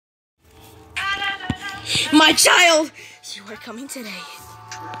My child, you are coming today.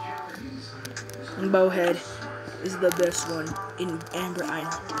 Bowhead is the best one in Amber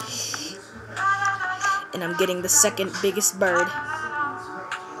Island. And I'm getting the second biggest bird.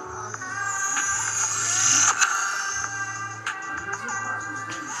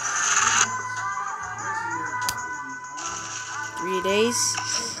 Days.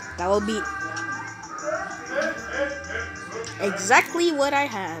 That will be exactly what I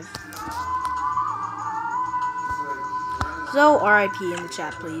have. So RIP in the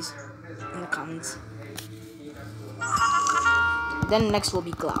chat, please, in the comments. Then next will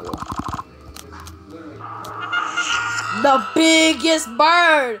be Glowl, the biggest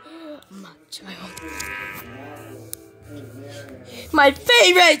bird. My child, my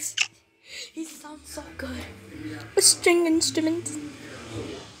favorite. He sounds so good. A string instrument.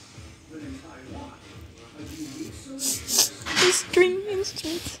 A string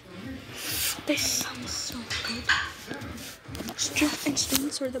instrument. They sound so good. String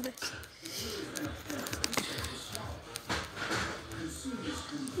instruments are the best.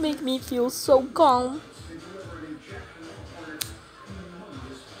 Make me feel so calm.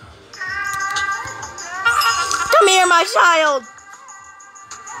 Come here, my child.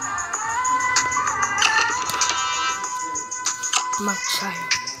 My child.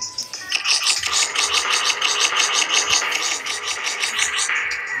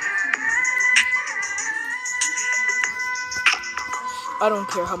 I don't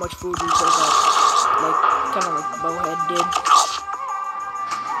care how much food you take out, kind of like Bowhead did.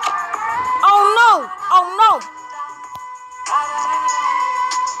 Oh no! Oh no!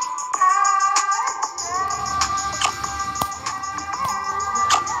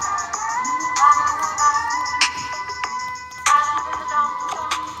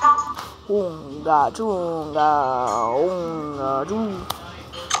 Unga chunga, unga chunga.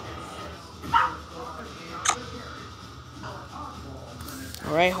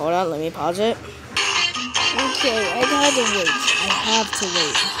 Alright, hold on, let me pause it. Okay, I gotta wait. I have to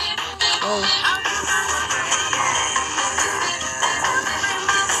wait. Oh.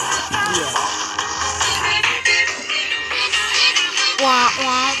 Yeah. Wah,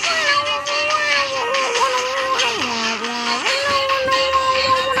 wah.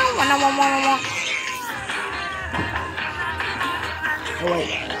 Oh,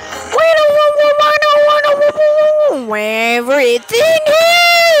 wait. Everything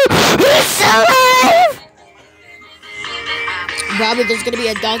here is alive! Robbie, there's gonna be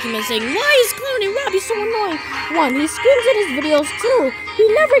a document saying, why is clowning Robbie so annoying? 1, he screams in his videos. 2, he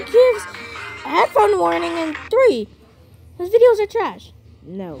never gives a headphone warning. And 3, his videos are trash.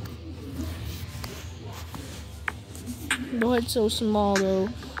 No. No, it's so small though.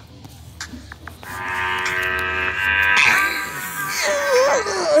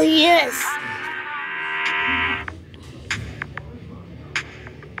 Yes!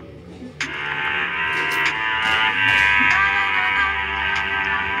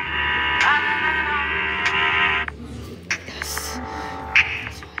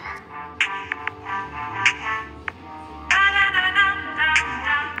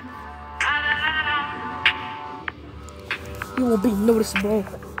 You will be noticeable,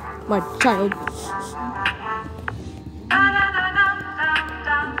 my child.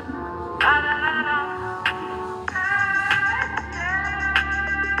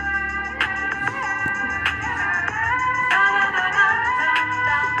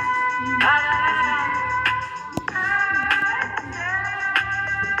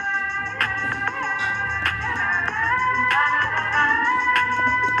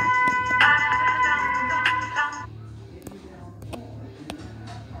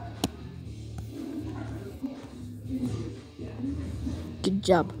 Good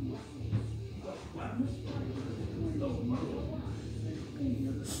job.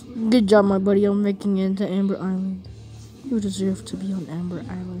 Good job, my buddy, on making it to Amber Island. You deserve to be on Amber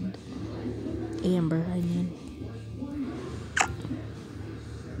Island. Amber, I mean.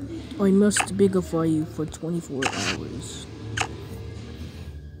 I must bigify you for 24 hours.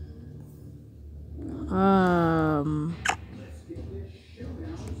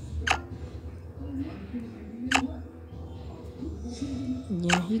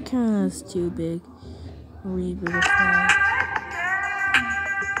 Yeah, he kinda is too big. Re-bigify.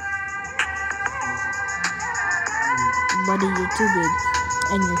 Buddy, you're too big,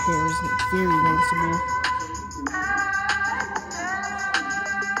 and your hair is very noticeable.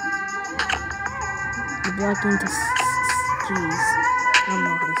 You're blocking the jeez. I don't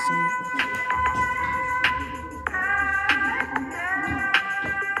know how to say it.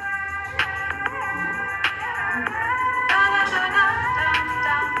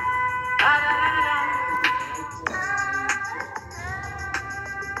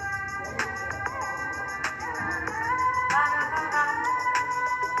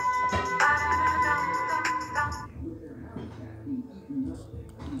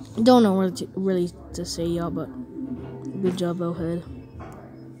 Don't know what really to say, y'all, but good job, bowhead.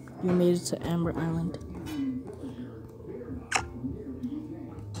 You made it to Amber Island.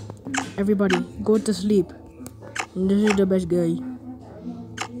 Everybody, go to sleep. This is the best guy.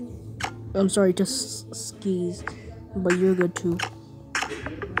 I'm sorry, just skis, but you're good too.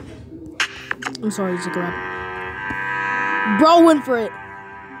 I'm sorry, Ziggurat. Bro went for it.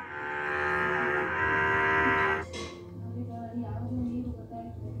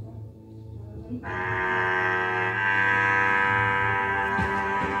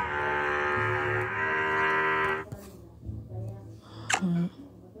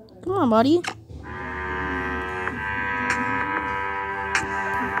 Come on, buddy.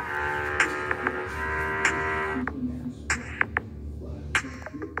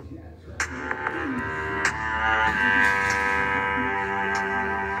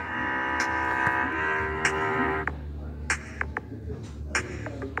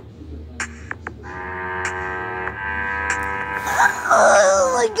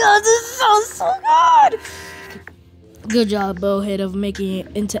 Oh my god, this sounds so good! Good job, bowhead, of making it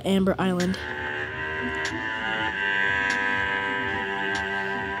into Amber Island.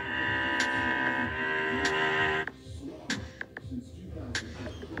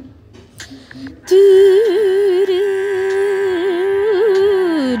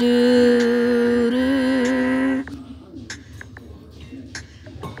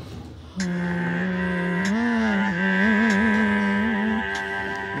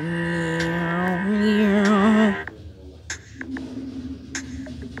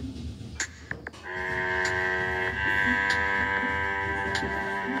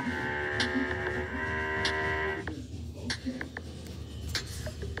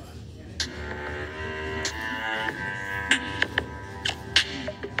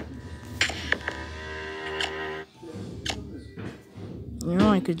 You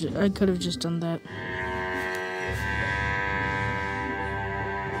know, I could have just done that.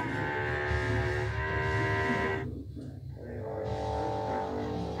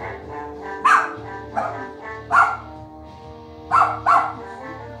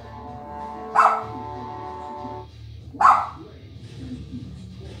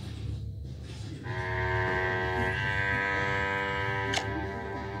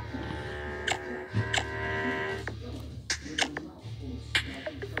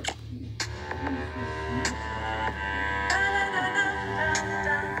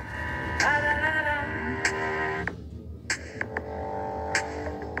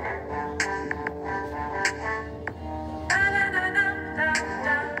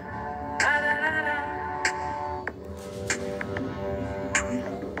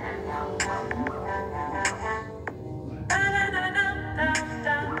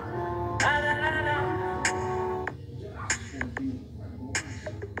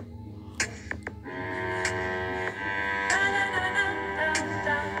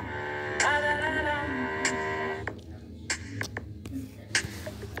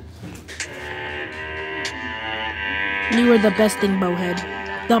 You were the best thing, bowhead.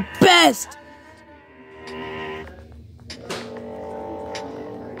 The best!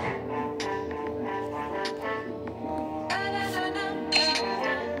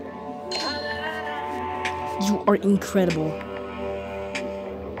 You are incredible.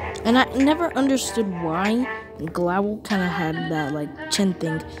 And I never understood why Glowl kind of had that, like, chin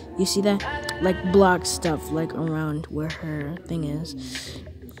thing. You see that? Like, block stuff, like, around where her thing is.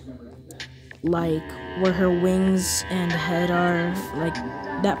 Like, where her wings and head are, like,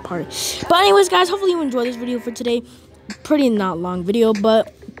 that part. But anyways, guys, hopefully you enjoyed this video for today. Pretty not long video,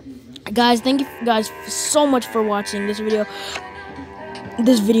 but, guys, thank you guys so much for watching this video.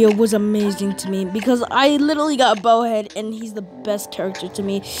 This video was amazing to me because I literally got bowhead and he's the best character to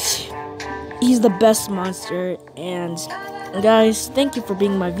me. He's the best monster. And guys, thank you for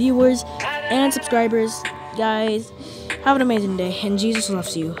being my viewers and subscribers. Guys, have an amazing day and Jesus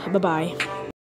loves you. Bye bye.